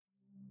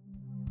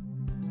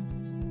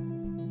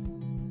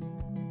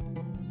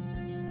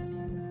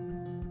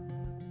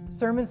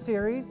sermon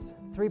series,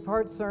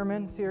 three-part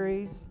sermon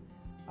series.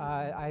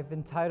 I've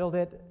entitled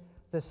it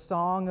The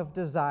Song of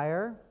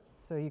Desire.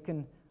 So you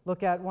can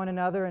look at one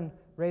another and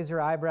raise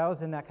your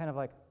eyebrows and that kind of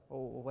like,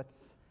 oh,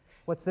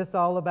 what's this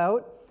all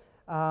about?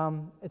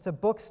 It's a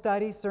book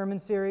study sermon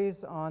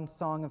series on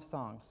Song of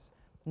Songs.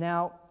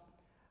 Now,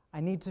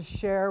 I need to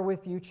share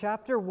with you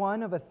chapter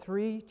 1 of a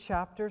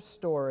 3-chapter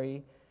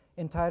story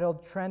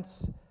entitled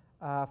Trent's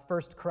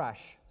First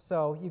Crush.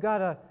 So you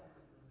gotta,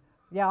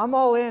 I'm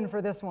all in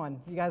for this one.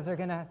 You guys are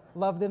gonna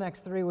love the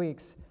next 3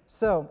 weeks.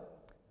 So,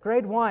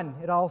 grade 1,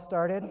 it all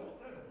started.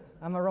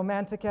 I'm a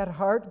romantic at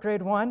heart,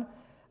 grade 1.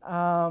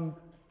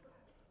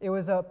 It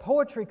was a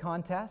poetry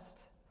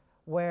contest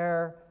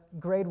where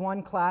grade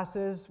 1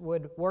 classes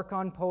would work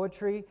on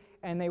poetry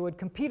and they would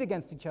compete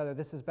against each other.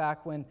 This is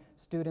back when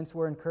students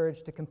were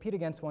encouraged to compete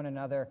against one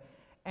another.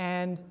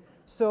 And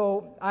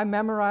so I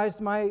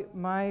memorized my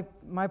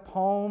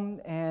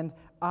poem and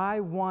I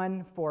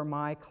won for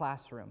my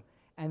classroom.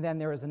 And then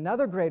there was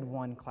another grade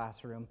 1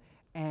 classroom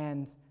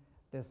and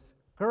this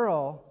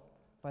girl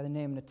by the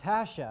name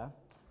Natasha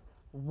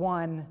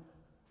won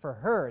for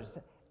hers.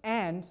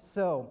 And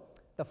so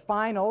the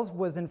finals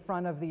was in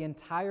front of the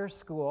entire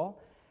school.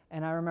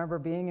 And I remember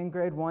being in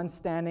grade 1,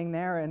 standing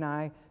there, and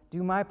I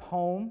do my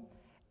poem,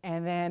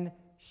 and then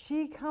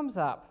she comes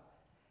up,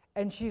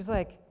 and she's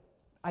like,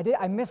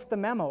 I missed the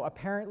memo.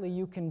 Apparently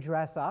you can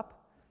dress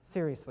up.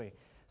 Seriously.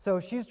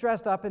 So she's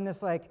dressed up in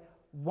this like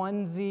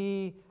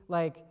onesie,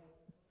 like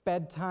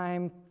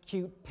bedtime,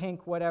 cute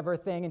pink whatever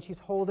thing, and she's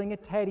holding a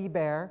teddy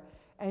bear,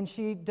 and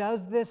she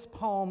does this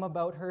poem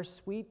about her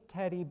sweet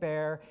teddy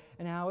bear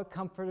and how it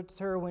comforts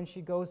her when she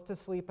goes to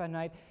sleep at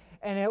night,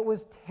 and it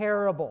was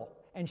terrible.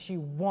 And she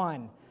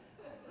won.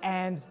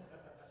 And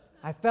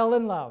I fell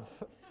in love.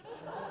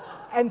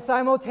 And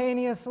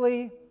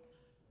simultaneously,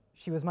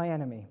 she was my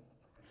enemy.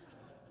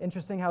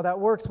 Interesting how that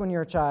works when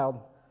you're a child.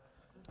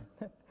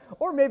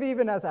 Or maybe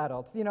even as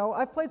adults. You know,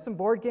 I've played some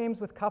board games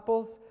with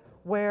couples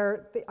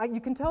where you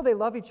can tell they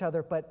love each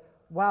other, but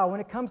wow, when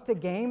it comes to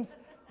games,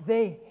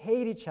 they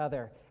hate each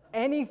other.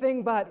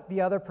 Anything but the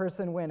other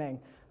person winning.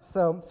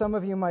 So some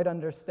of you might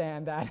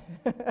understand that.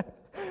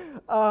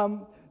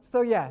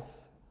 So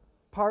yes.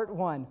 Part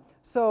 1.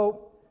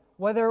 So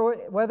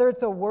whether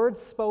it's a word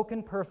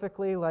spoken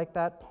perfectly like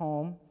that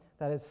poem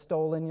that has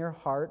stolen your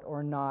heart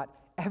or not,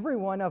 every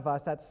one of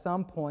us at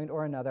some point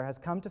or another has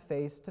come to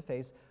face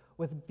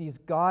with these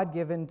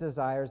God-given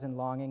desires and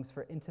longings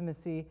for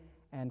intimacy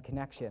and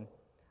connection.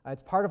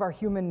 It's part of our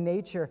human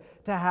nature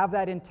to have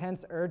that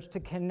intense urge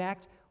to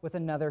connect with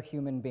another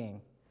human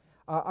being.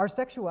 Our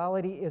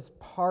sexuality is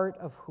part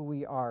of who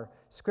we are.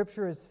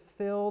 Scripture is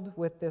filled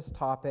with this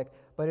topic,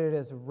 but it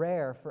is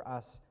rare for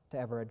us to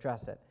ever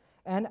address it.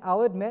 And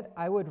I'll admit,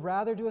 I would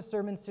rather do a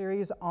sermon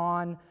series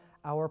on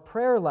our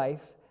prayer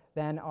life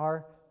than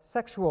our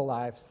sexual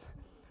lives.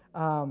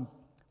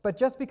 But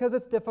just because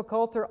it's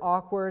difficult or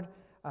awkward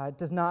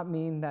does not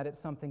mean that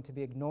it's something to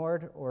be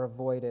ignored or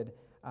avoided.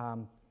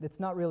 It's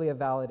not really a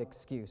valid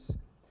excuse.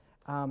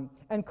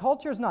 And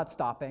culture's not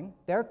stopping.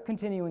 They're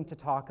continuing to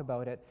talk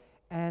about it.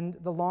 And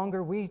the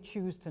longer we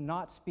choose to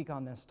not speak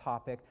on this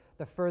topic,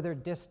 the further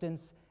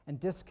distance and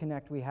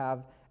disconnect we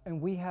have. And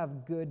we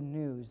have good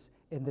news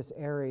in this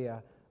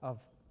area of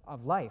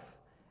life.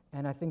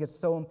 And I think it's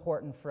so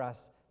important for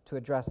us to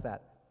address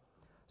that.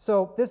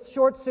 So this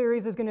short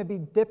series is going to be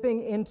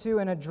dipping into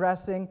and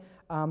addressing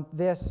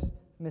this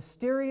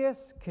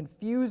mysterious,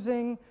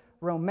 confusing,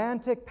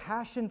 romantic,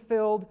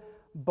 passion-filled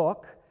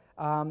book.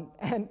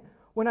 And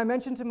when I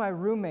mentioned to my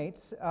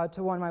roommates,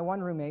 my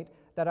one roommate,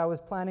 that I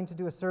was planning to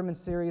do a sermon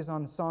series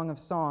on the Song of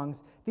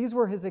Songs, these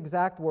were his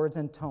exact words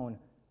and tone.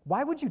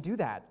 Why would you do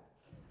that?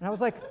 And I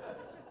was like,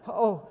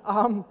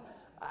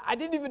 I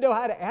didn't even know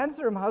how to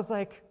answer him. I was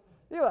like,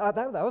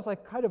 that was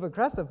like kind of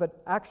aggressive,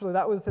 but actually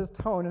that was his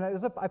tone.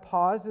 And I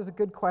paused. It was a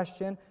good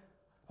question.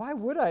 Why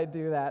would I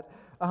do that?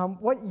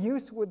 What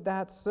use would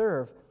that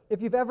serve?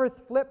 If you've ever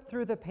flipped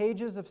through the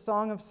pages of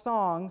Song of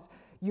Songs,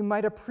 you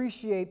might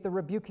appreciate the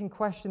rebuking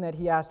question that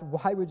he asked,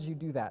 why would you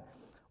do that?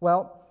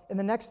 Well, in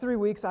the next 3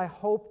 weeks, I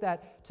hope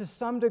that to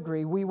some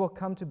degree we will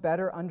come to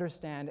better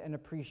understand and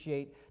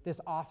appreciate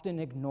this often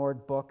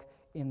ignored book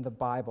in the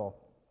Bible.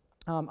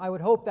 I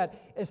would hope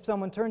that if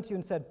someone turned to you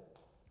and said,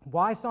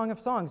 why Song of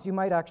Songs, you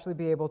might actually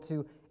be able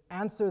to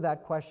answer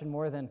that question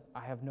more than,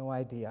 I have no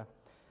idea.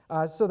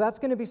 So that's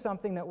going to be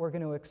something that we're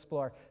going to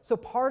explore. So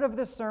part of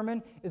this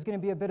sermon is going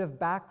to be a bit of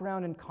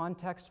background and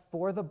context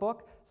for the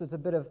book, so it's a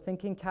bit of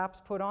thinking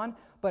caps put on,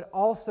 but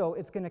also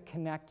it's going to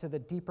connect to the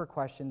deeper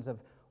questions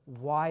of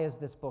why is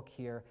this book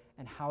here,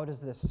 and how does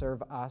this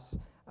serve us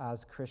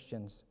as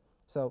Christians?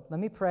 So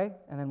let me pray,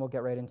 and then we'll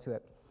get right into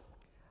it.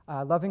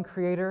 Loving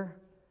Creator,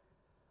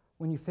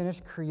 when you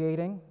finished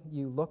creating,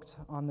 you looked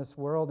on this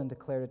world and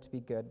declared it to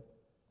be good.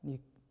 You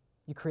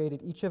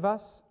created each of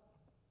us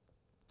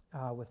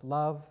with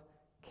love,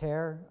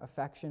 care,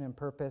 affection, and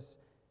purpose.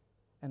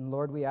 And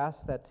Lord, we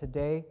ask that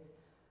today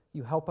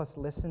you help us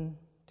listen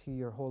to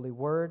your holy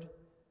word.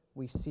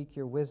 We seek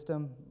your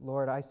wisdom.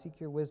 Lord, I seek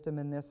your wisdom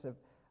in this.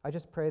 I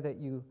just pray that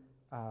you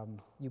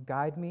you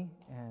guide me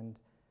and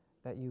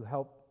that you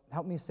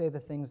help me say the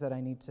things that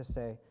I need to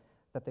say,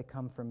 that they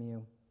come from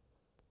you.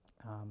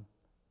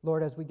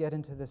 Lord, as we get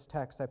into this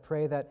text, I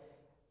pray that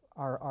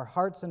our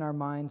hearts and our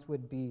minds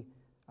would be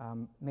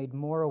made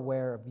more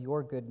aware of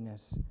your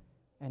goodness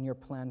and your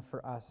plan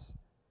for us.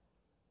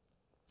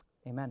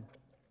 Amen.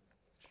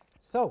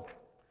 So,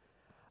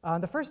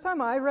 the first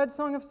time I read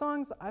Song of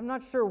Songs, I'm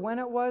not sure when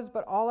it was,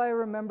 but all I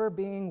remember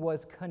being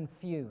was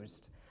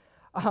confused.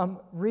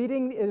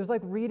 It was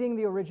like reading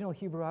the original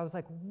Hebrew. I was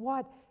like,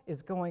 what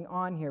is going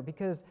on here?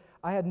 Because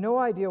I had no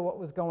idea what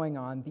was going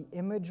on. The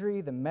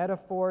imagery, the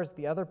metaphors,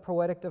 the other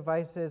poetic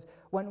devices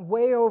went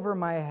way over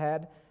my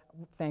head,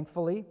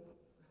 thankfully.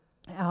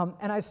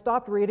 And I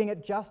stopped reading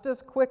it just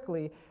as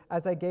quickly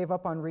as I gave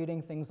up on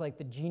reading things like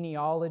the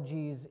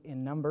genealogies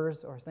in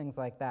Numbers or things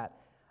like that.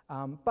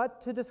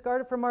 But to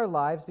discard it from our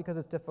lives because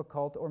it's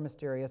difficult or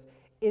mysterious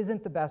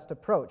isn't the best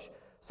approach.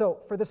 So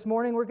for this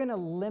morning, we're going to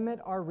limit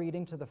our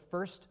reading to the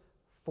first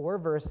 4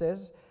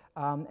 verses,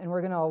 and we're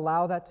going to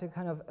allow that to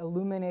kind of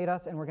illuminate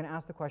us, and we're going to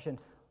ask the question,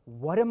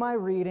 what am I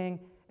reading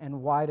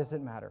and why does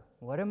it matter?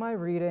 What am I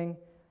reading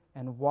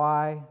and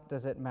why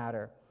does it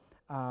matter?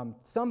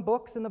 Some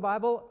books in the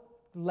Bible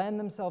lend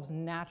themselves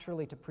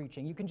naturally to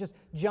preaching. You can just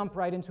jump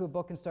right into a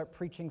book and start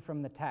preaching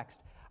from the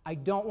text. I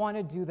don't want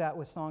to do that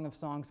with Song of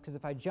Songs, because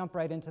if I jump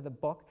right into the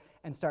book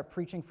and start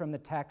preaching from the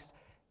text,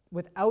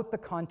 without the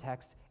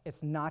context,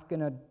 it's not going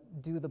to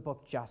do the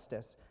book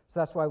justice. So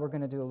that's why we're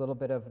going to do a little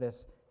bit of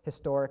this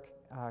historic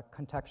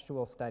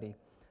contextual study.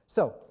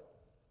 So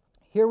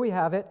here we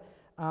have it.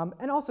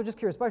 And also just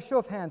curious, by show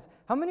of hands,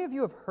 how many of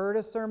you have heard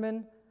a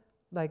sermon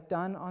like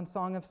done on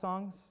Song of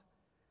Songs?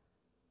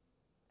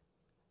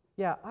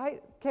 Yeah,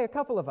 a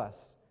couple of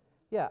us.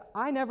 Yeah,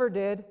 I never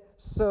did.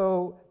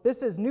 So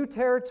this is new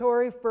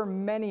territory for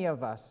many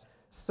of us.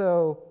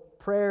 So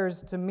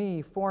prayers to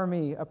me, for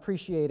me,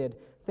 appreciated.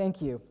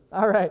 Thank you.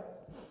 All right.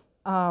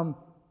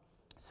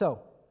 So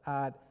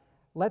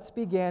let's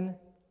begin.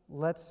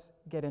 Let's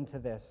get into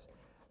this.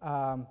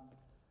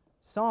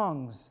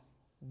 Songs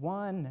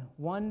 1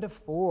 to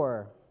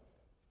 4.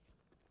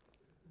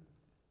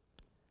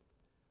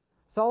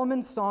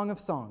 Solomon's Song of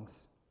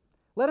Songs.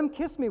 Let him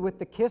kiss me with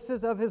the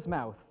kisses of his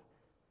mouth.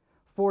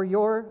 For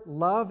your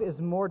love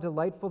is more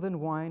delightful than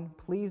wine.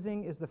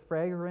 Pleasing is the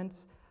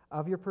fragrance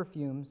of your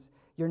perfumes.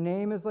 Your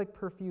name is like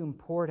perfume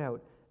poured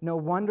out. No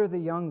wonder the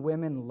young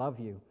women love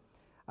you.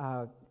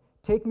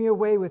 Take me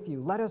away with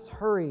you. Let us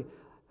hurry.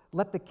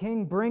 Let the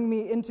king bring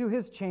me into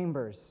his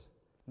chambers.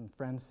 And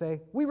friends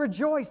say, we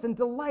rejoice and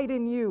delight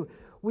in you.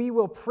 We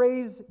will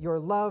praise your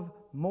love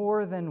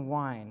more than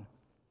wine.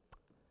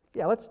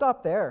 Yeah, let's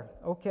stop there.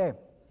 Okay.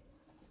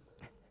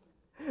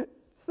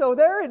 So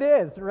there it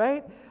is,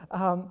 right?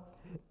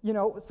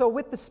 So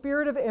with the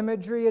spirit of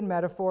imagery and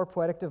metaphor,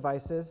 poetic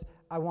devices,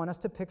 I want us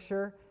to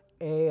picture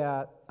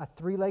a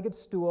 3-legged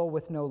stool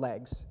with no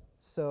legs.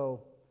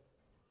 So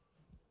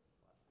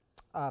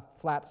a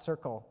flat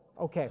circle.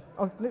 Okay.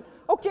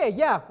 Okay,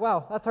 yeah,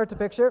 wow, that's hard to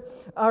picture.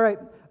 All right,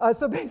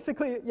 so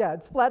basically, yeah,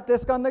 it's flat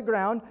disc on the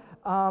ground,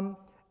 and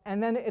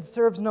then it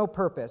serves no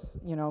purpose.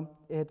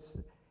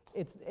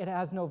 It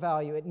has no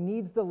value. It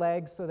needs the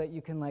legs so that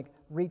you can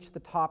reach the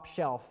top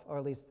shelf, or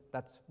at least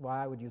that's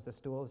why I would use a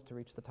stool, is to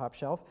reach the top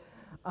shelf.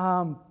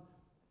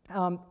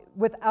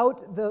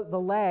 Without the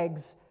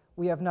legs,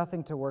 we have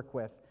nothing to work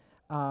with.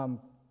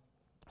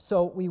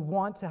 So we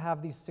want to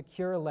have these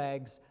secure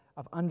legs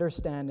of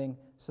understanding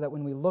so that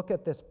when we look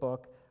at this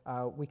book,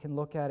 we can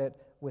look at it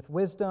with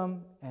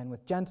wisdom and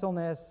with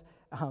gentleness,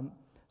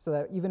 so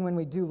that even when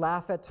we do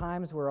laugh at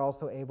times, we're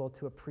also able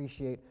to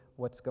appreciate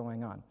what's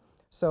going on.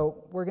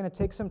 So we're going to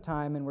take some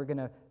time and we're going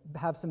to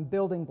have some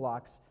building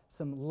blocks,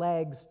 some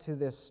legs to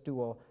this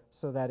stool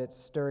so that it's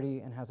sturdy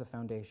and has a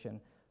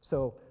foundation.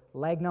 So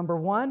leg number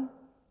 1,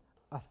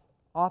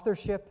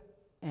 authorship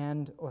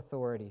and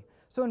authority.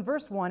 So in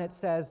verse 1 it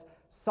says,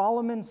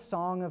 Solomon's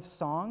Song of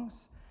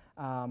Songs.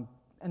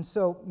 And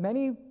so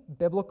many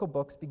biblical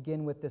books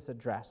begin with this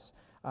address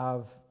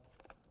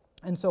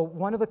and so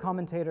one of the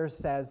commentators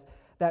says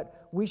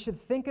that we should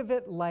think of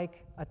it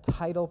like a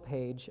title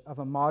page of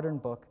a modern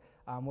book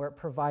where it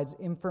provides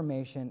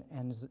information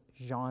and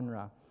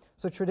genre.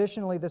 So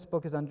traditionally, this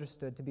book is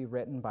understood to be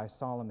written by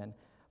Solomon.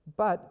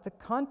 But the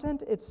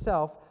content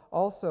itself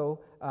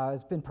also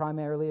has been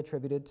primarily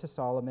attributed to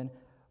Solomon.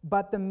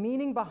 But the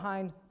meaning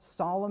behind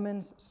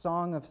Solomon's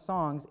Song of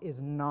Songs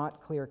is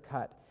not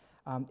clear-cut.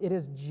 It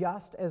is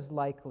just as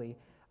likely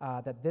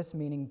that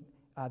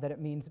it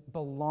means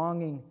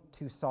belonging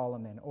to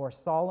Solomon, or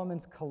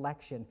Solomon's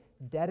collection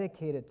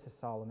dedicated to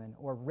Solomon,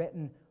 or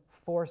written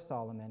for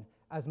Solomon,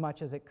 as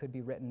much as it could be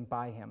written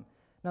by him.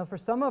 Now, for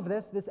some of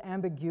this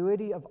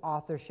ambiguity of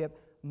authorship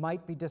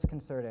might be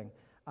disconcerting.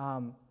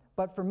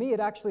 But for me,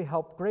 it actually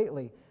helped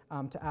greatly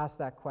to ask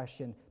that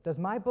question. Does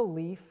my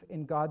belief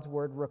in God's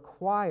word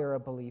require a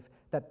belief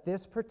that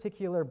this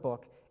particular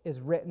book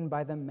is written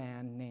by the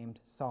man named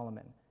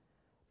Solomon?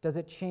 Does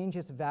it change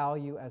its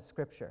value as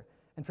scripture?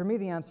 And for me,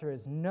 the answer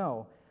is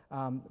no.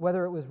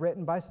 Whether it was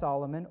written by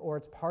Solomon or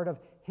it's part of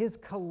his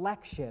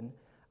collection,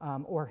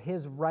 or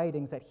his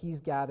writings that he's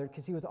gathered,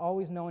 because he was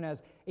always known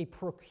as a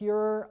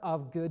procurer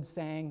of good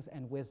sayings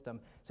and wisdom.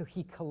 So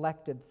he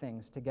collected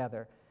things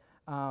together.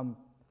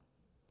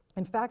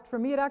 In fact, for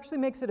me, it actually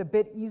makes it a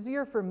bit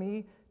easier for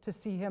me to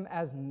see him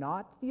as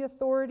not the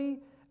authority,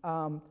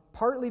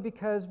 partly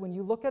because when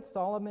you look at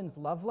Solomon's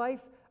love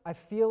life, I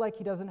feel like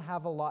he doesn't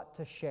have a lot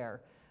to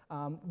share.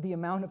 The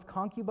amount of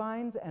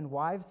concubines and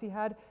wives he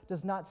had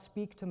does not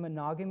speak to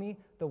monogamy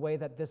the way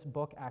that this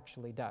book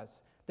actually does.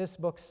 This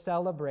book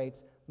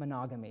celebrates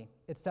monogamy.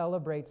 It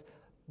celebrates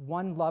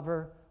one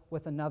lover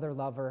with another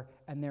lover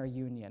and their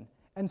union.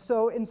 And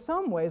so in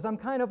some ways, I'm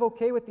kind of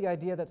okay with the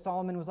idea that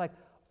Solomon was like,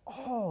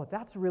 oh,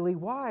 that's really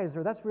wise,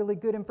 or that's really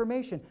good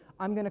information.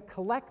 I'm going to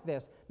collect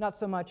this. Not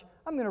so much,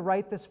 I'm going to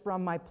write this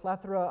from my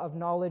plethora of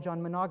knowledge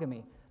on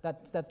monogamy.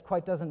 That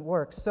quite doesn't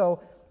work.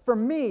 So for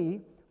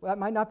me, that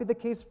might not be the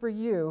case for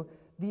you,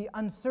 the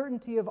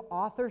uncertainty of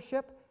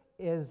authorship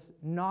is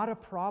not a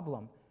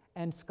problem.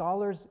 And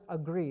scholars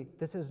agree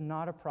this is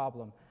not a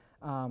problem,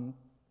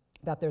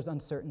 that there's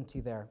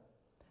uncertainty there.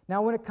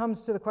 Now, when it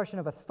comes to the question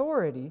of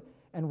authority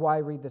and why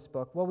read this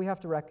book, well, we have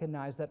to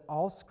recognize that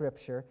all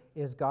Scripture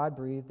is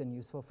God-breathed and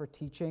useful for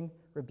teaching,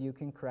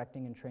 rebuking,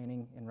 correcting, and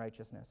training in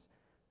righteousness,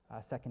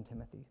 2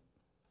 Timothy.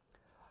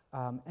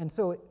 And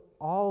so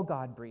all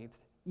God-breathed,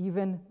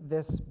 even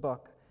this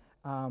book.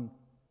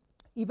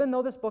 Even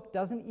though this book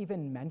doesn't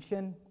even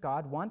mention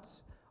God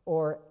once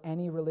or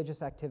any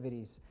religious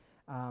activities,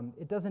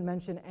 it doesn't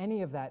mention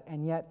any of that,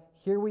 and yet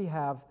here we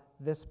have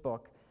this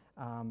book.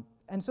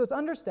 And so it's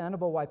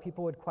understandable why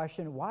people would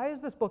question, why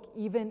is this book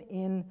even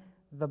in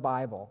the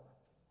Bible?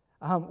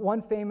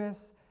 One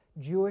famous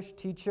Jewish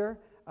teacher,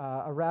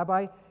 a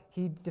rabbi,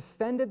 he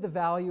defended the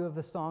value of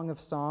the Song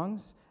of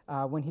Songs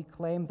when he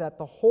claimed that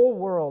the whole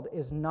world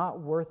is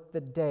not worth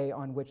the day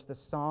on which the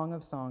Song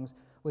of Songs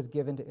was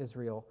given to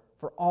Israel.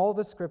 For all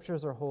the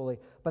Scriptures are holy,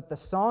 but the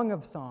Song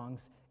of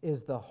Songs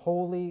is the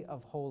holy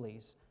of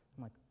holies.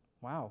 I'm like,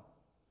 wow,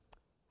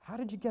 how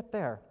did you get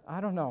there? I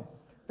don't know.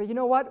 But you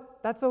know what?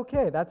 That's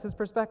okay. That's his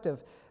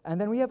perspective.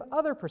 And then we have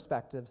other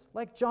perspectives,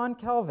 like John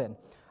Calvin,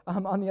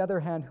 on the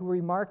other hand, who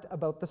remarked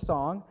about the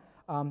song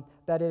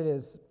that it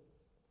is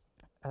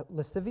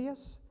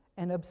lascivious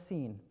and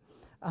obscene,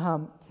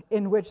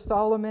 in which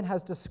Solomon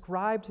has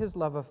described his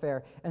love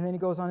affair. And then he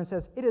goes on and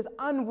says, it is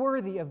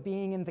unworthy of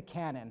being in the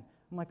canon.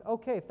 I'm like,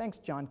 okay, thanks,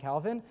 John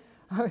Calvin.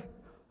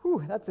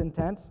 Whew, that's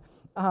intense.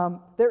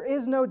 There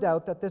is no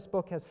doubt that this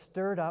book has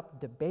stirred up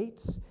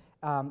debates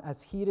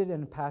as heated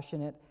and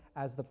passionate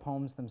as the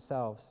poems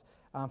themselves.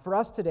 For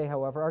us today,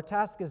 however, our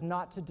task is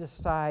not to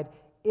decide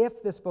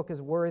if this book is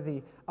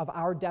worthy of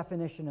our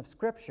definition of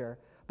Scripture,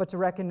 but to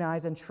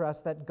recognize and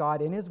trust that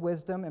God, in his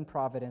wisdom and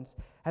providence,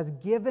 has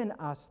given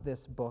us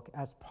this book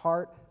as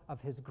part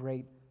of his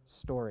great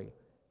story.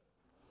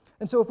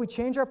 And so if we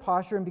change our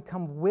posture and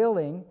become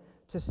willing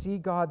to see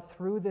God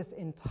through this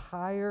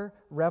entire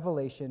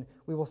revelation,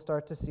 we will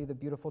start to see the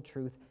beautiful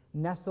truth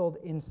nestled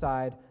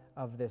inside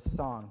of this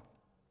song.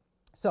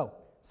 So,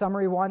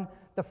 summary one,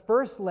 the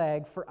first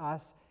leg for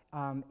us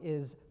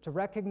is to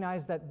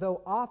recognize that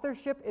though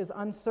authorship is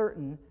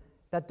uncertain,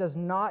 that does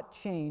not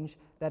change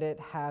that it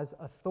has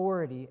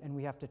authority, and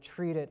we have to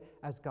treat it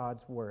as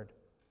God's word.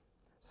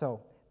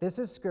 So, this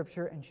is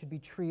Scripture and should be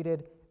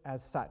treated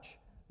as such,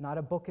 not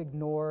a book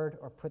ignored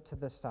or put to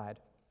the side.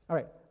 All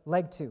right,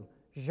 leg two.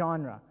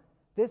 Genre.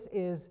 This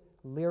is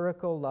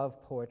lyrical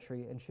love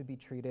poetry and should be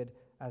treated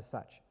as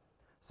such.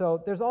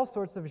 So there's all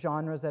sorts of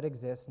genres that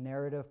exist: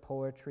 narrative,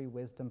 poetry,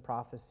 wisdom,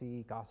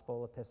 prophecy,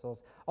 gospel,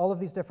 epistles, all of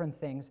these different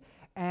things.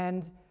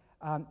 And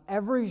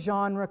every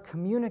genre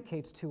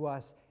communicates to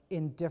us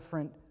in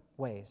different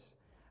ways.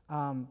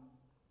 And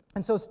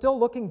so still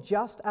looking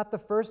just at the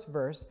first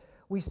verse,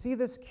 we see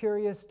this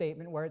curious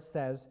statement where it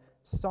says,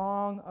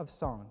 Song of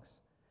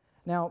Songs.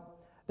 Now,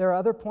 there are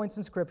other points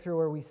in Scripture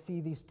where we see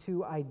these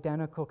two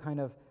identical kind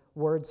of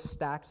words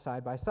stacked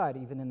side by side,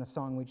 even in the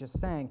song we just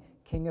sang,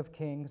 King of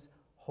Kings,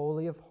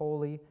 Holy of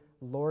Holy,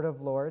 Lord of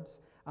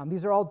Lords.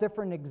 These are all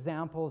different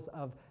examples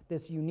of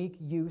this unique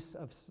use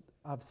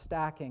of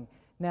stacking.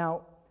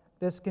 Now,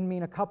 this can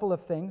mean a couple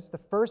of things. The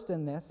first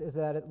in this is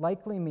that it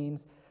likely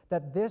means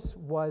that this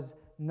was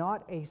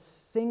not a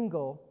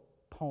single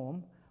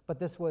poem, but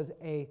this was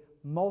a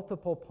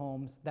multiple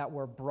poems that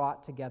were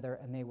brought together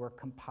and they were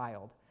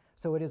compiled.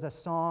 So it is a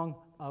song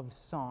of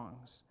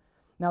songs.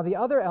 Now, the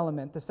other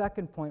element, the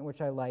second point, which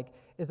I like,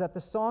 is that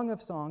the Song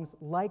of Songs,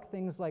 like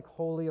things like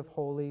Holy of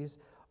Holies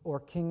or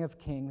King of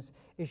Kings,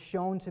 is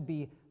shown to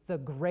be the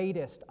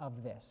greatest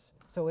of this.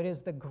 So it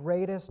is the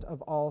greatest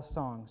of all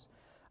songs.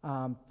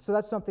 So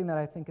that's something that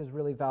I think is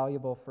really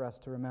valuable for us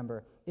to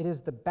remember. It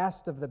is the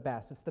best of the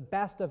best. It's the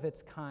best of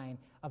its kind,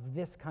 of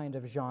this kind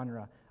of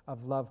genre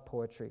of love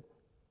poetry.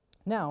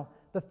 Now,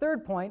 the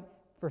third point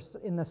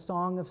in the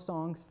Song of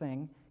Songs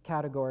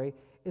category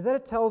is that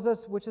it tells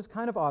us, which is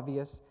kind of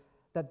obvious,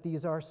 that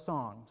these are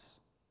songs.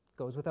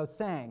 Goes without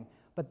saying,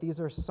 but these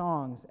are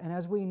songs. And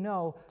as we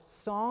know,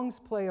 songs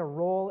play a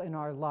role in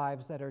our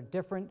lives that are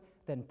different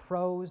than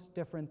prose,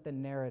 different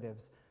than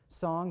narratives.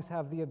 Songs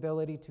have the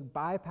ability to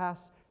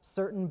bypass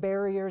certain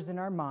barriers in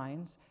our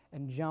minds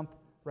and jump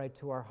right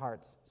to our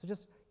hearts. So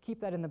just keep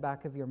that in the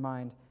back of your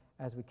mind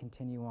as we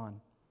continue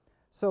on.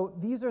 So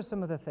these are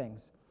some of the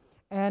things.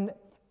 And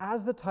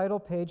as the title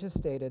page has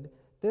stated,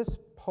 this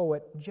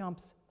poet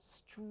jumps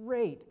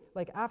straight,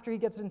 like after he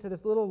gets into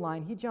this little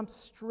line, he jumps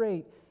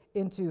straight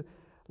into,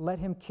 "Let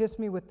him kiss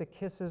me with the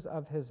kisses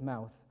of his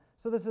mouth."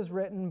 So this is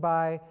written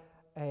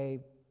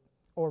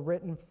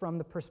written from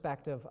the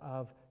perspective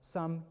of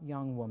some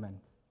young woman.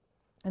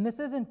 And this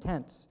is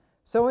intense,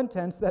 so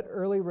intense that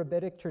early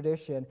rabbinic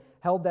tradition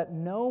held that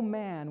no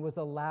man was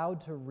allowed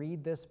to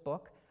read this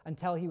book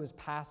until he was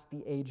past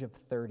the age of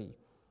 30.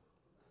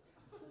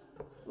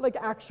 Like,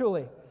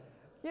 actually.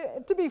 Yeah,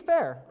 to be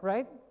fair,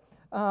 right?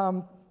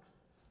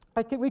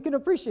 We can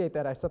appreciate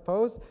that, I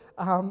suppose.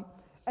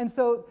 And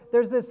so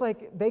there's this,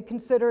 they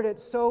considered it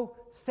so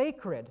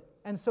sacred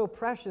and so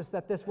precious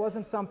that this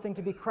wasn't something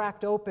to be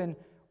cracked open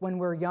when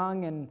we're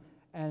young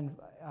and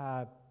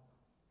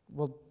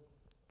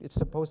it's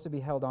supposed to be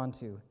held on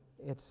to.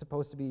 It's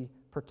supposed to be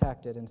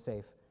protected and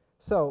safe.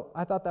 So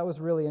I thought that was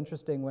really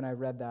interesting when I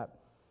read that.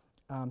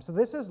 So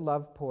this is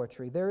love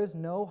poetry. There is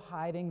no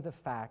hiding the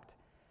fact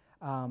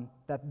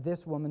that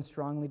this woman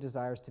strongly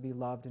desires to be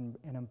loved and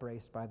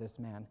embraced by this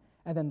man,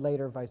 and then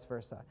later vice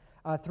versa.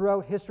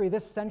 Throughout history,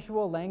 this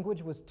sensual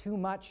language was too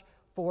much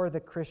for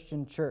the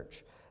Christian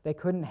church. They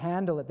couldn't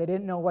handle it. They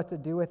didn't know what to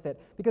do with it.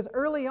 Because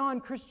early on,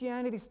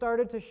 Christianity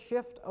started to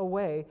shift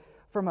away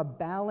from a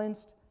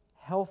balanced,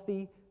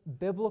 healthy,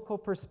 biblical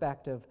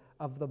perspective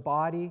of the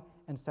body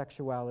and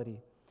sexuality.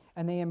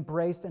 And they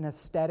embraced an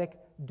aesthetic,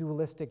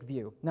 dualistic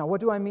view. Now,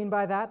 what do I mean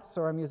by that?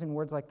 Sorry, I'm using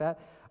words like that.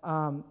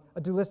 A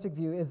dualistic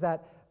view is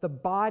that the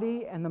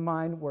body and the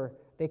mind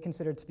they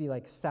considered to be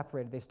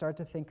separated. They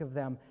started to think of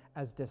them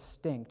as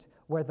distinct,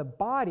 where the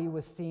body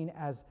was seen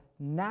as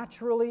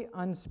naturally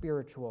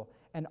unspiritual,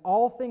 and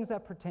all things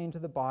that pertain to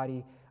the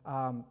body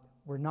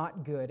were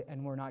not good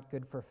and were not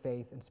good for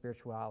faith and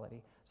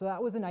spirituality. So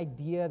that was an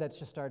idea that's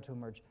just started to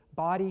emerge.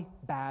 Body,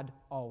 bad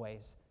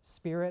always.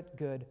 Spirit,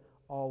 good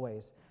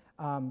always.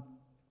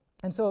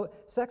 And so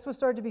sex was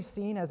started to be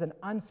seen as an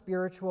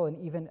unspiritual and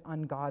even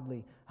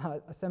ungodly.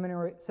 A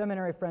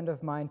seminary friend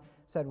of mine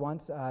said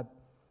once,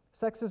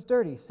 "Sex is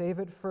dirty, save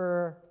it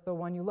for the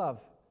one you love."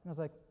 And I was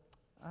like,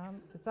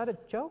 is that a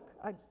joke?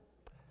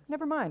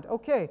 Never mind,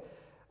 okay.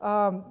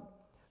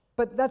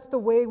 But that's the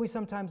way we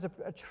sometimes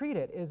treat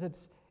it, is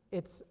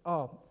it's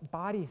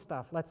body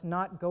stuff. Let's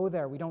not go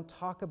there. We don't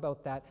talk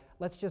about that.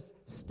 Let's just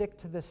stick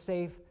to the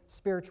safe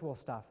spiritual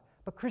stuff.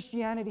 But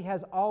Christianity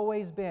has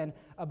always been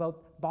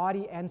about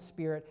body and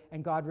spirit,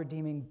 and God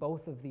redeeming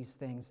both of these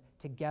things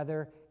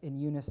together in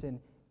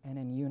unison and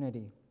in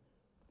unity.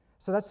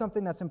 So that's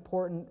something that's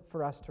important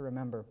for us to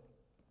remember.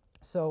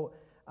 So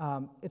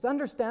it's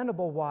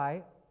understandable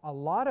why a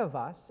lot of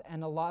us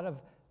and a lot of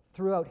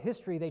throughout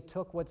history, they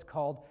took what's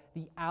called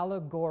the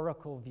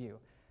allegorical view.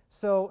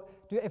 So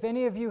if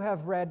any of you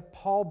have read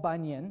Paul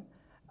Bunyan,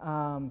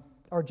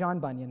 or John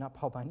Bunyan, not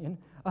Paul Bunyan,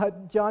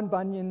 John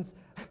Bunyan's,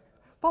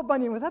 Paul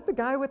Bunyan, was that the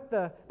guy with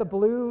the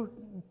blue,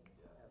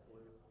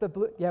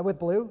 with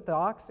blue, the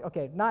ox?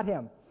 Okay, not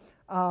him.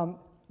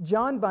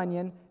 John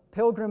Bunyan,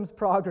 Pilgrim's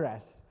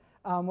Progress,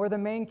 where the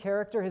main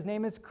character, his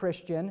name is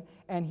Christian,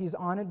 and he's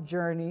on a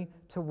journey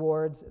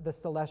towards the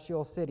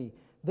celestial city.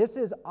 This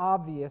is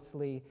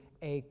obviously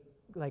a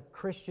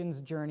Christian's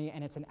journey,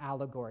 and it's an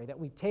allegory, that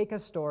we take a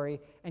story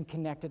and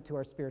connect it to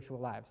our spiritual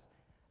lives.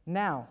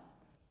 Now,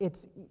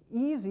 it's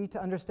easy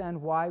to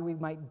understand why we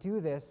might do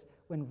this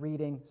when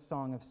reading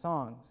Song of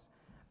Songs.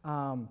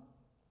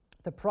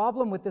 The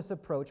problem with this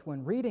approach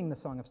when reading the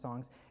Song of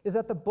Songs is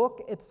that the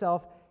book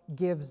itself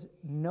gives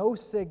no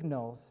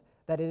signals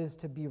that it is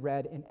to be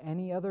read in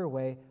any other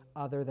way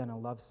other than a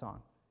love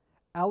song.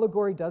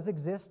 Allegory does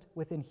exist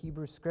within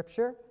Hebrew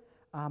scripture,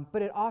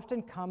 but it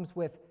often comes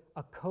with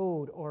a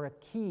code or a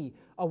key,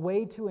 a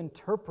way to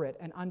interpret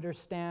and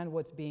understand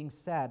what's being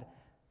said.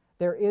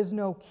 There is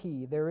no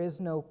key, there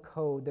is no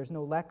code, there's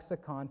no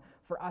lexicon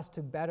for us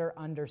to better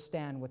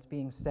understand what's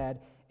being said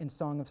in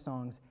Song of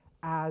Songs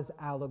as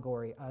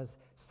allegory, as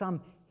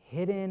some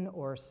hidden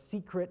or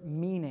secret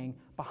meaning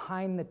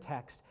behind the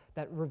text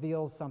that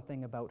reveals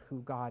something about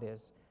who God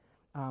is.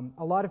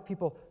 A lot of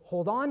people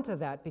hold on to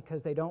that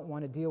because they don't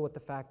want to deal with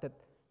the fact that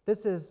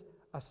this is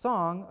a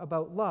song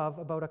about love,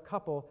 about a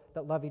couple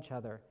that love each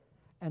other.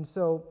 And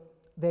so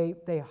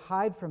they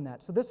hide from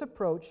that. So this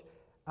approach,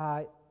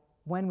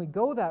 when we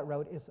go that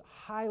route, is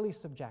highly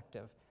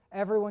subjective.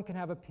 Everyone can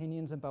have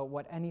opinions about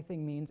what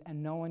anything means,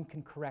 and no one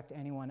can correct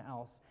anyone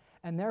else.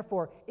 And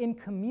therefore, in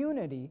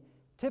community,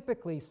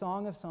 typically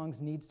Song of Songs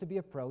needs to be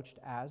approached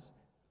as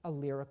a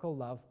lyrical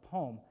love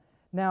poem.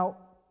 Now,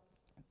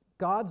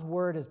 God's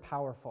word is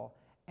powerful,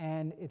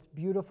 and it's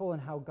beautiful in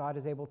how God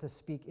is able to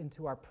speak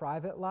into our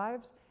private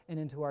lives and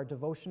into our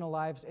devotional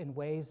lives in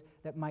ways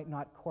that might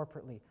not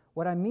corporately.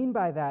 What I mean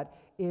by that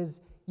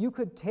is you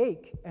could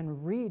take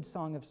and read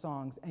Song of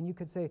Songs, and you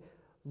could say,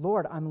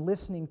 Lord, I'm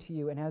listening to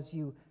you, and as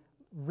you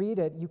read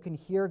it, you can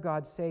hear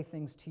God say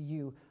things to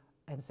you,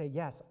 and say,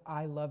 yes,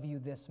 I love you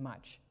this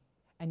much.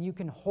 And you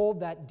can hold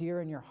that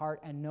dear in your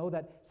heart and know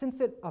that since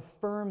it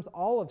affirms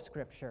all of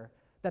Scripture,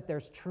 that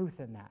there's truth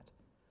in that.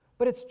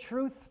 But it's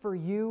truth for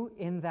you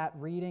in that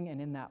reading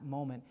and in that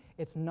moment.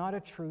 It's not a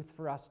truth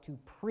for us to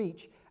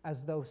preach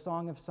as though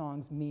Song of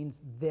Songs means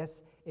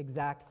this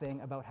exact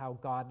thing about how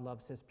God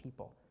loves his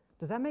people.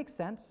 Does that make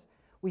sense?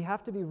 We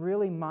have to be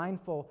really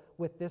mindful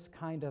with this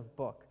kind of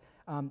book.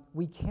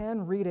 We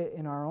can read it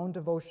in our own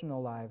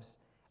devotional lives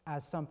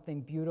as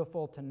something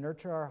beautiful to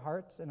nurture our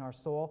hearts and our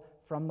soul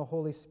from the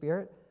Holy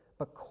Spirit,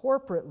 but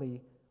corporately,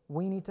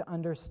 we need to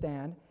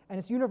understand, and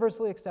it's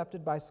universally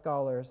accepted by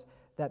scholars,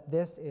 that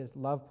this is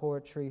love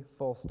poetry,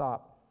 full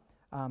stop.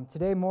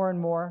 Today, more and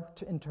more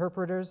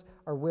interpreters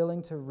are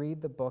willing to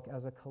read the book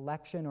as a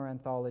collection or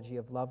anthology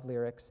of love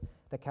lyrics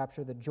that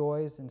capture the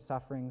joys and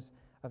sufferings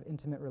of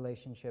intimate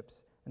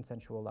relationships and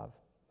sensual love.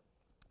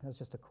 That was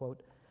just a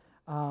quote.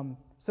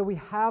 So we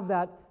have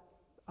that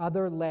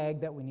other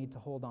leg that we need to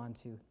hold on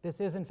to. This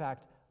is, in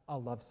fact, a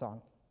love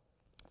song.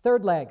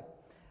 Third leg.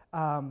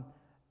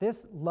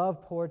 This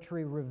love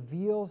poetry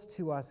reveals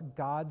to us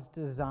God's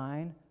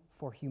design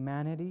for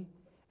humanity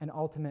and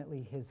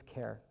ultimately his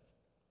care.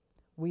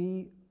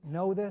 We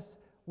know this.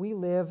 We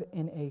live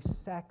in a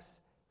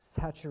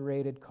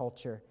sex-saturated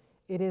culture.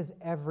 It is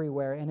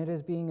everywhere, and it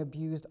is being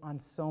abused on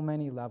so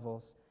many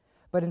levels.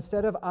 But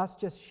instead of us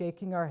just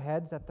shaking our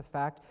heads at the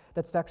fact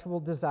that sexual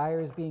desire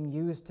is being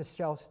used to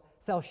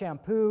sell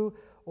shampoo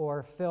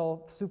or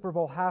fill Super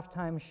Bowl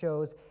halftime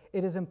shows,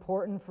 it is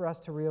important for us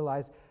to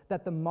realize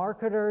that the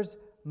marketers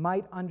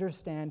might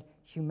understand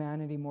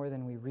humanity more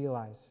than we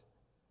realize.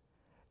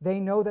 They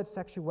know that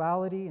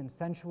sexuality and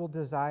sensual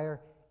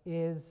desire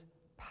is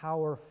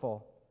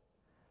powerful,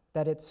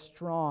 that it's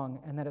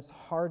strong, and that it's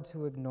hard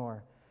to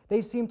ignore.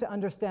 They seem to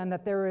understand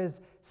that there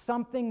is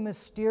something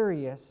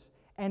mysterious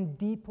and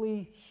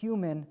deeply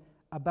human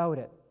about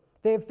it.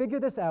 They have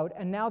figured this out,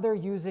 and now they're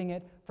using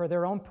it for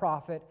their own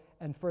profit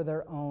and for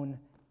their own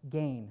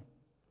gain.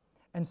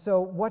 And so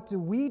what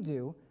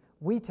do?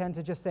 We tend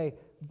to just say,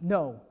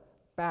 no,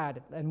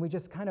 bad, and we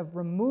just kind of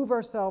remove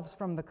ourselves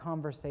from the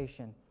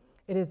conversation.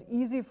 It is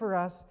easy for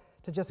us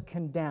to just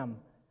condemn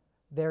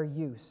their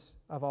use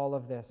of all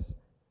of this.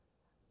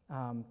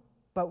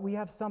 But we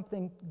have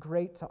something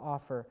great to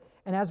offer.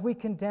 And as we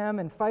condemn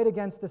and fight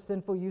against the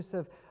sinful use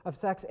of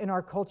sex in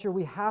our culture,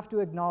 we have to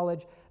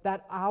acknowledge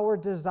that our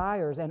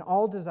desires, and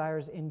all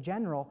desires in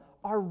general,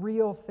 are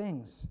real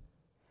things.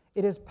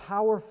 It is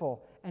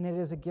powerful, and it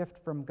is a gift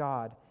from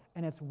God,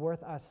 and it's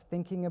worth us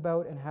thinking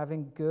about and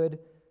having good,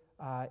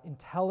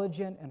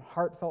 intelligent, and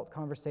heartfelt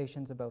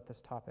conversations about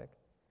this topic.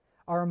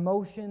 Our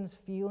emotions,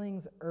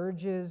 feelings,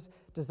 urges,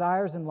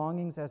 desires, and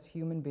longings as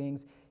human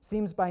beings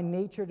seems by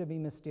nature to be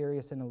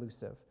mysterious and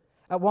elusive.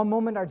 At one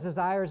moment, our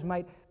desires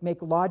might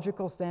make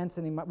logical sense,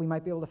 and we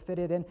might be able to fit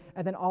it in,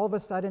 and then all of a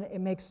sudden, it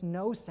makes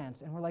no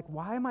sense, and we're like,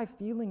 why am I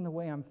feeling the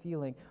way I'm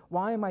feeling?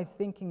 Why am I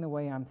thinking the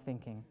way I'm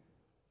thinking?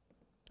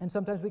 And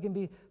sometimes we can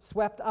be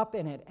swept up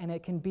in it, and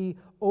it can be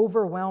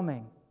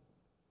overwhelming.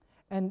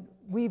 And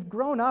we've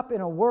grown up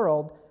in a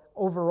world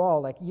overall,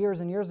 like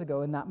years and years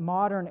ago, in that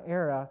modern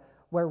era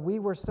where we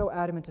were so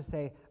adamant to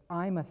say,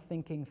 I'm a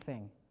thinking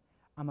thing.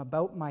 I'm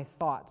about my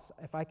thoughts.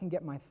 If I can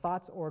get my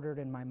thoughts ordered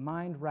and my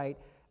mind right,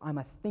 I'm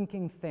a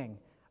thinking thing.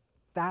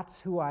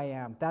 That's who I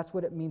am. That's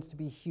what it means to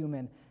be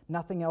human.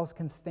 Nothing else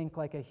can think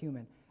like a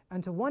human.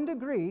 And to one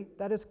degree,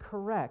 that is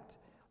correct.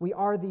 We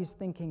are these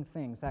thinking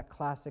things, that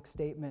classic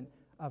statement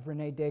of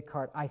René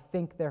Descartes, I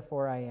think,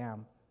 therefore I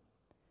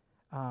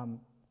am.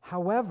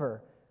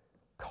 However,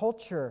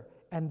 culture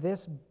and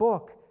this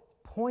book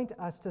point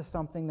us to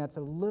something that's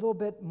a little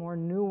bit more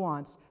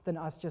nuanced than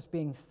us just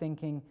being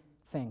thinking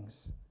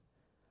things.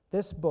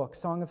 This book,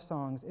 Song of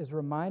Songs, is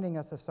reminding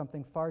us of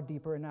something far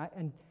deeper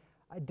and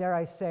dare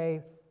I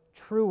say,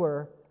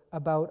 truer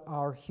about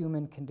our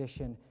human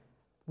condition.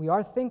 We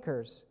are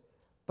thinkers,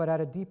 but at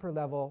a deeper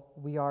level,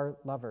 we are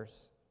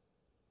lovers.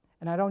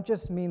 And I don't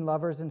just mean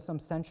lovers in some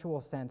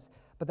sensual sense,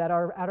 but that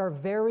at our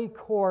very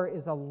core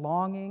is a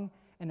longing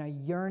and a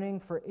yearning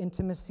for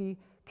intimacy,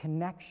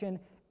 connection,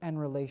 and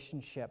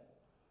relationship.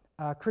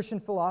 Christian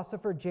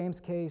philosopher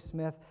James K.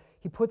 Smith,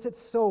 he puts it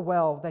so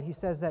well that he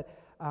says that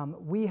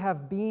we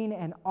have been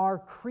and are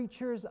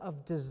creatures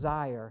of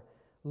desire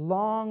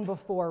long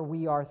before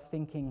we are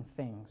thinking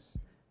things.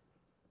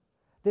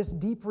 This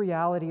deep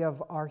reality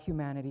of our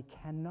humanity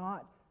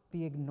cannot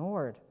be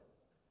ignored.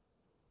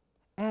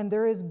 And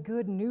there is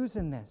good news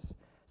in this.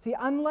 See,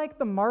 unlike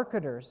the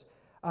marketers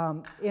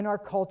in our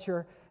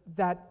culture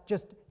that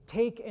just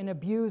take and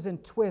abuse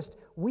and twist,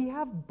 we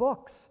have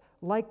books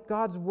like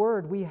God's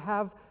Word. We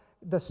have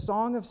the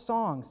Song of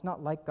Songs,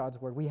 not like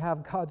God's Word. We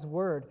have God's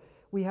Word.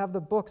 We have the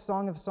book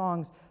Song of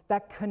Songs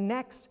that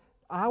connects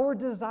our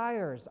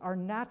desires, our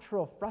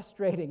natural,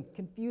 frustrating,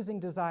 confusing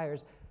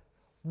desires,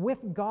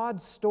 with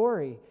God's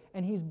story.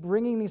 And He's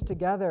bringing these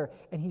together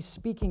and He's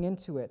speaking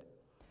into it.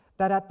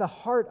 That at the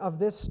heart of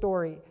this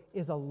story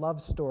is a love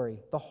story.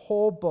 The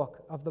whole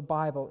book of the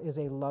Bible is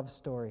a love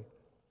story.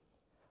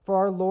 For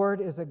our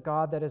Lord is a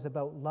God that is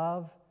about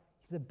love.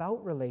 He's It's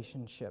about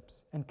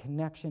relationships and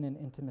connection and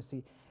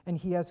intimacy, and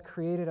He has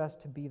created us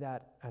to be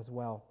that as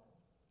well.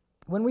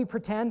 When we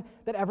pretend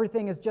that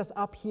everything is just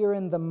up here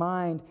in the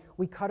mind,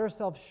 we cut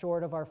ourselves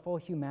short of our full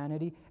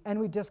humanity, and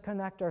we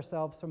disconnect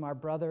ourselves from our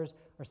brothers,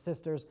 our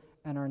sisters,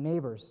 and our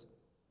neighbors.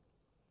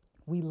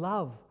 We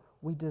love,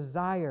 we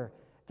desire.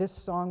 This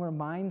song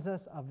reminds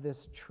us of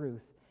this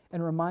truth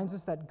and reminds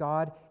us that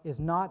God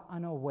is not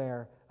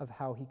unaware of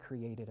how He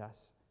created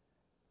us.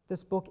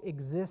 This book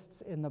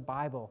exists in the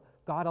Bible.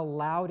 God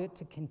allowed it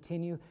to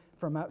continue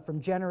from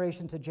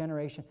generation to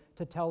generation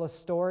to tell a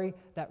story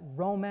that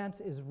romance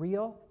is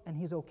real and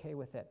He's okay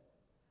with it.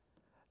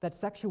 That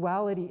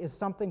sexuality is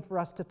something for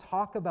us to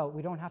talk about.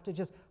 We don't have to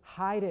just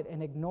hide it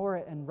and ignore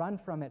it and run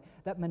from it.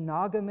 That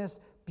monogamous,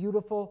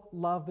 beautiful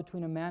love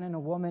between a man and a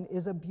woman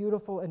is a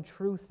beautiful and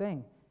true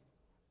thing.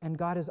 And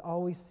God has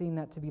always seen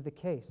that to be the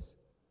case.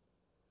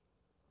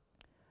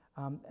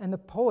 And the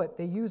poet,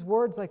 they use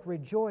words like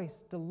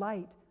rejoice,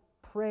 delight,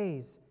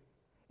 praise.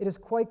 It is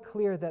quite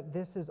clear that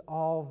this is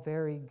all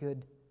very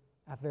good,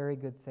 a very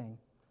good thing.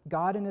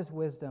 God in His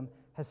wisdom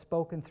has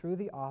spoken through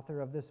the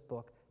author of this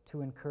book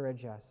to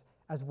encourage us,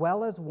 as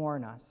well as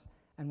warn us,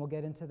 and we'll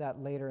get into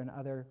that later in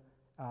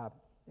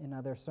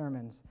other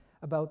sermons,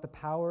 about the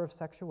power of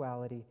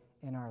sexuality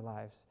in our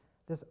lives.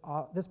 This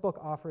book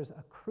offers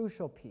a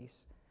crucial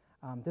piece.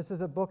 This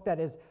is a book that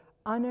is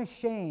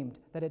unashamed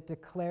that it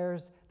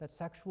declares that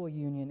sexual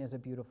union is a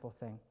beautiful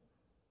thing.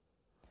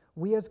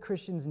 We as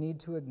Christians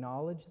need to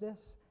acknowledge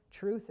this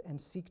truth and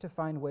seek to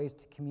find ways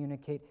to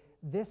communicate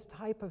this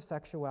type of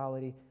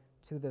sexuality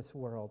to this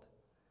world.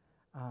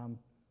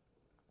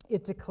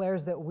 It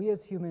declares that we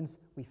as humans,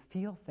 we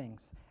feel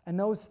things, and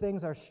those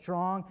things are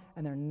strong,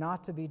 and they're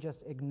not to be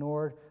just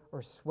ignored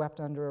or swept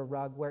under a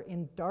rug, where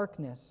in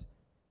darkness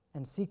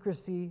and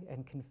secrecy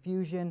and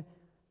confusion,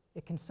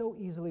 it can so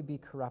easily be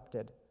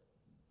corrupted.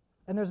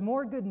 And there's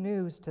more good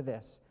news to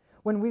this.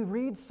 When we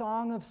read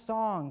Song of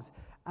Songs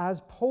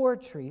as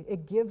poetry,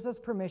 it gives us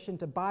permission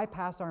to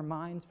bypass our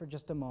minds for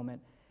just a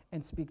moment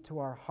and speak to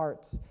our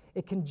hearts.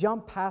 It can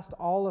jump past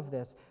all of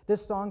this.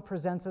 This song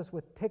presents us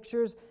with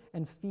pictures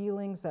and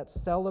feelings that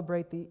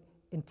celebrate the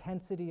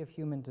intensity of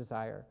human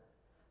desire.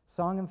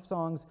 Song of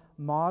Songs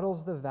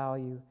models the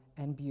value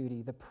and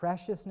beauty, the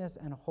preciousness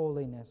and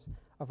holiness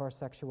of our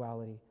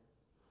sexuality.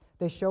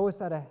 They show us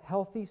that a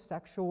healthy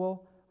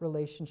sexual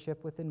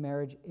relationship within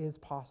marriage is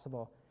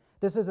possible.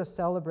 This is a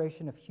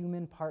celebration of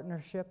human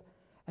partnership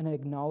and an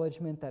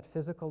acknowledgement that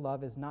physical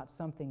love is not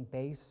something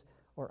base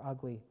or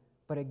ugly,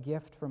 but a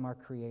gift from our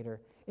Creator.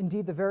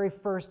 Indeed, the very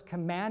first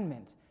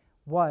commandment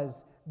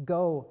was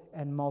go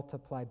and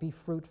multiply, be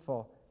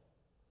fruitful.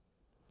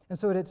 And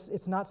so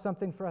it's not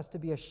something for us to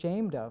be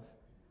ashamed of,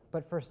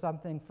 but for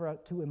something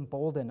to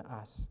embolden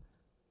us.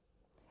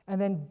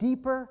 And then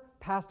deeper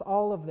past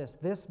all of this,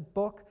 this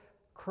book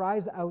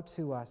cries out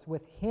to us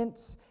with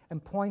hints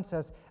and points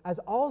us, as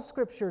all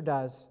Scripture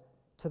does,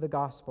 to the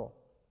gospel.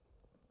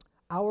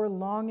 Our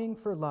longing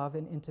for love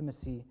and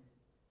intimacy,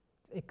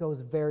 it goes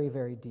very,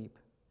 very deep.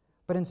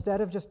 But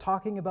instead of just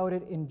talking about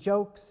it in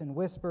jokes and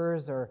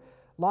whispers or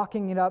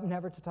locking it up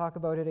never to talk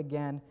about it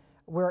again,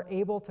 we're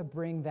able to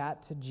bring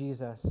that to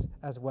Jesus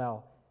as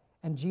well.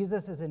 And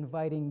Jesus is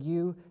inviting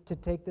you to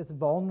take this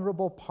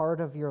vulnerable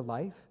part of your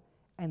life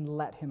and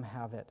let Him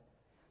have it,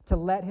 to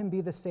let Him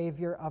be the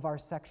Savior of our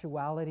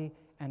sexuality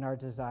and our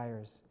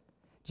desires.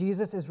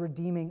 Jesus is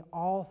redeeming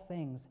all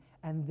things,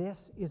 and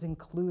this is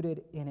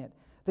included in it.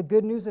 The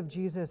good news of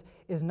Jesus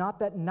is not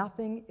that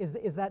nothing is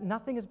that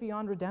nothing is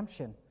beyond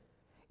redemption.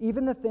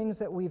 Even the things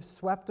that we've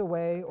swept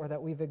away or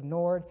that we've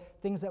ignored,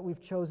 things that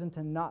we've chosen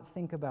to not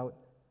think about.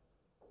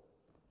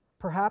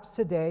 Perhaps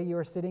today you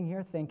are sitting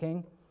here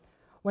thinking,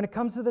 when it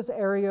comes to this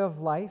area of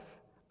life,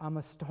 I'm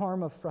a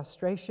storm of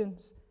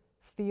frustrations,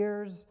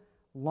 fears,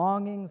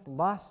 longings,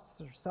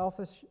 lusts,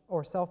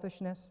 or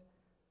selfishness.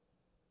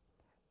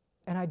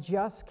 And I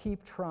just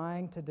keep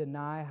trying to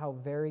deny how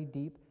very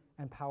deep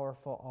and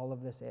powerful all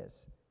of this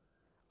is.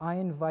 I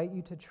invite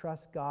you to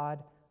trust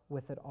God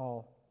with it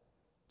all.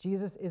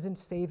 Jesus isn't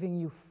saving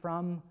you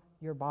from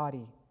your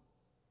body.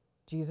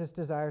 Jesus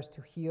desires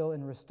to heal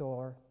and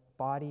restore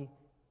body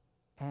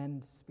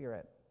and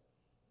spirit.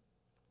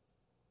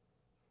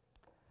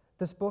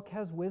 This book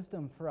has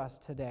wisdom for us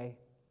today.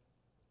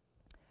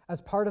 As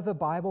part of the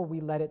Bible,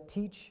 we let it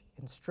teach,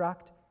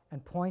 instruct,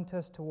 and point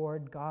us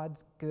toward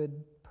God's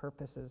good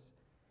purposes.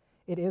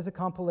 It is a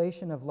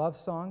compilation of love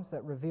songs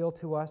that reveal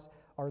to us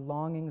our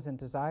longings and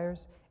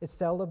desires. It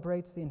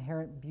celebrates the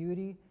inherent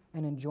beauty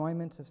and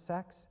enjoyment of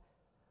sex.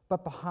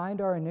 But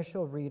behind our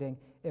initial reading,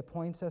 it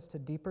points us to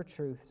deeper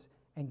truths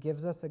and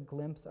gives us a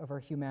glimpse of our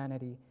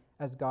humanity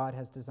as God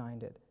has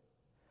designed it.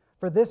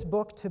 For this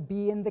book to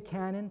be in the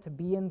canon, to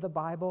be in the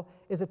Bible,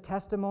 is a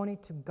testimony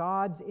to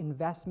God's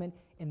investment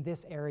in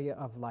this area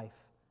of life.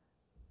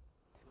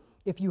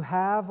 If you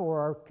have or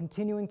are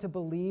continuing to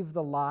believe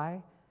the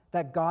lie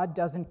that God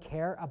doesn't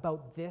care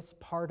about this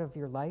part of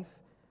your life,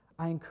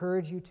 I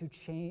encourage you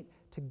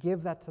to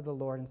give that to the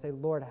Lord and say,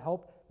 Lord,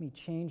 help me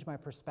change my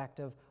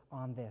perspective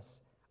on this.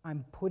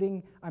 I'm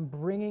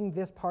bringing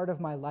this part of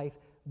my life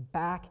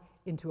back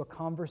into a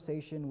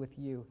conversation with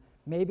you.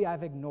 Maybe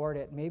I've ignored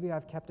it. Maybe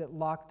I've kept it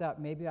locked up.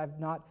 Maybe I've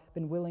not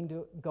been willing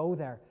to go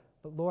there.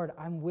 But Lord,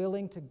 I'm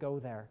willing to go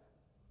there.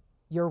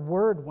 Your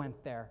word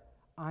went there.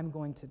 I'm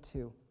going to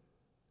too.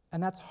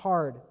 And that's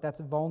hard. That's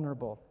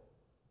vulnerable.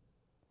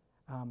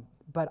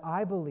 But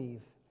I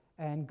believe,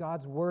 and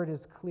God's word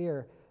is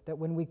clear, that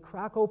when we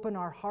crack open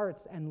our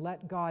hearts and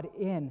let God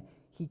in,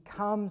 He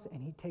comes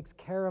and He takes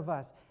care of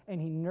us and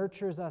He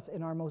nurtures us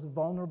in our most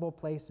vulnerable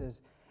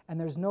places. And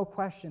there's no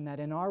question that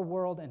in our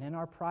world and in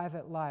our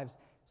private lives,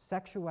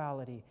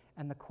 sexuality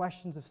and the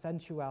questions of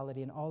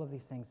sensuality and all of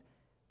these things,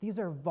 these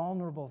are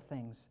vulnerable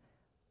things.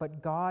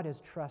 But God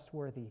is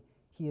trustworthy.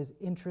 He is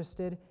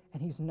interested,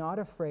 and He's not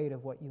afraid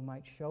of what you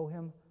might show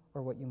Him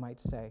or what you might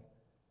say.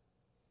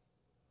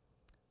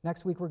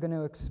 Next week, we're going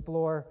to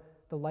explore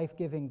the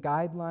life-giving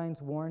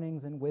guidelines,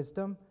 warnings, and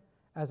wisdom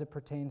as it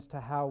pertains to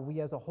how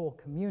we as a whole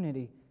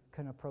community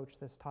can approach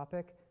this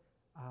topic.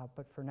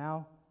 But for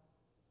now,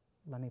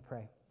 let me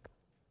pray.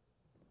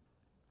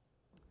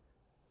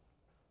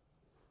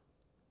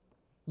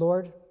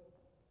 Lord,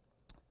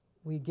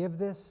 we give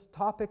this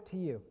topic to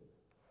you,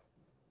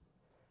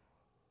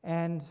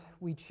 and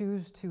we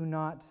choose to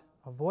not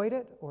avoid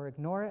it or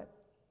ignore it.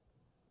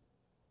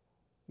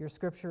 Your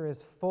scripture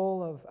is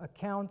full of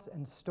accounts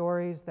and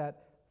stories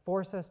that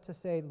force us to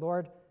say,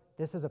 Lord,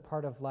 this is a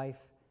part of life.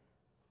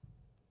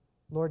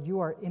 Lord, you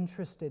are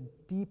interested,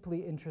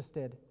 deeply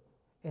interested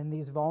in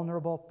these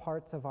vulnerable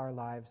parts of our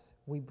lives.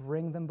 We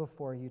bring them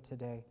before you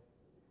today.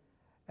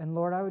 And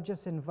Lord, I would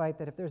just invite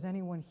that if there's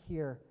anyone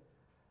here,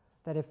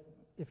 that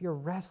if you're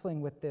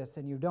wrestling with this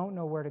and you don't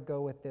know where to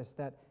go with this,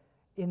 that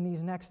in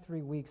these next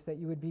 3 weeks that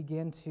you would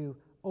begin to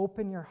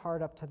open your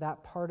heart up to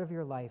that part of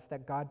your life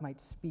that God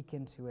might speak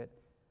into it.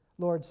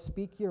 Lord,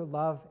 speak your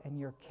love and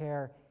your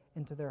care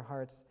into their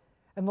hearts.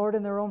 And Lord,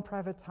 in their own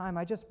private time,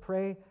 I just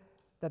pray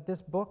that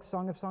this book,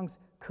 Song of Songs,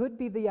 could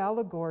be the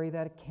allegory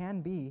that it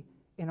can be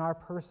in our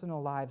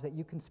personal lives, that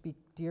you can speak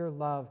dear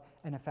love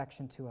and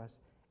affection to us.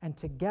 And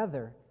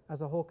together,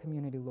 as a whole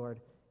community, Lord,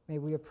 may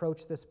we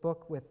approach this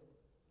book with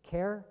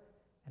care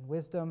and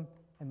wisdom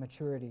and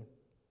maturity.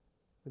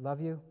 We love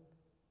you.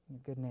 In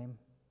your good name,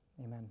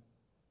 amen.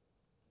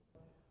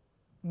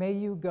 May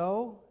you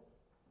go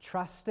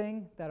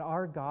trusting that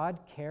our God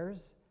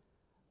cares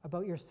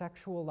about your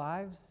sexual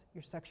lives,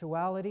 your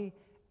sexuality,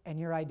 and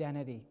your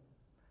identity,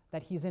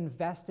 that He's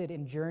invested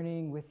in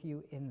journeying with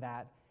you in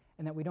that,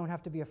 and that we don't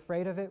have to be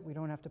afraid of it, we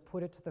don't have to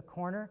put it to the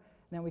corner,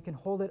 and that we can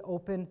hold it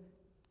open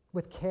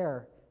with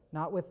care,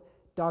 not with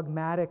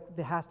dogmatic,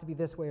 it has to be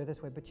this way or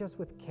this way, but just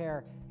with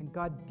care, and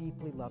God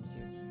deeply loves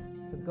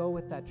you. So go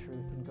with that truth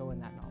and go in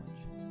that knowledge.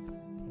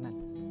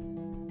 Amen.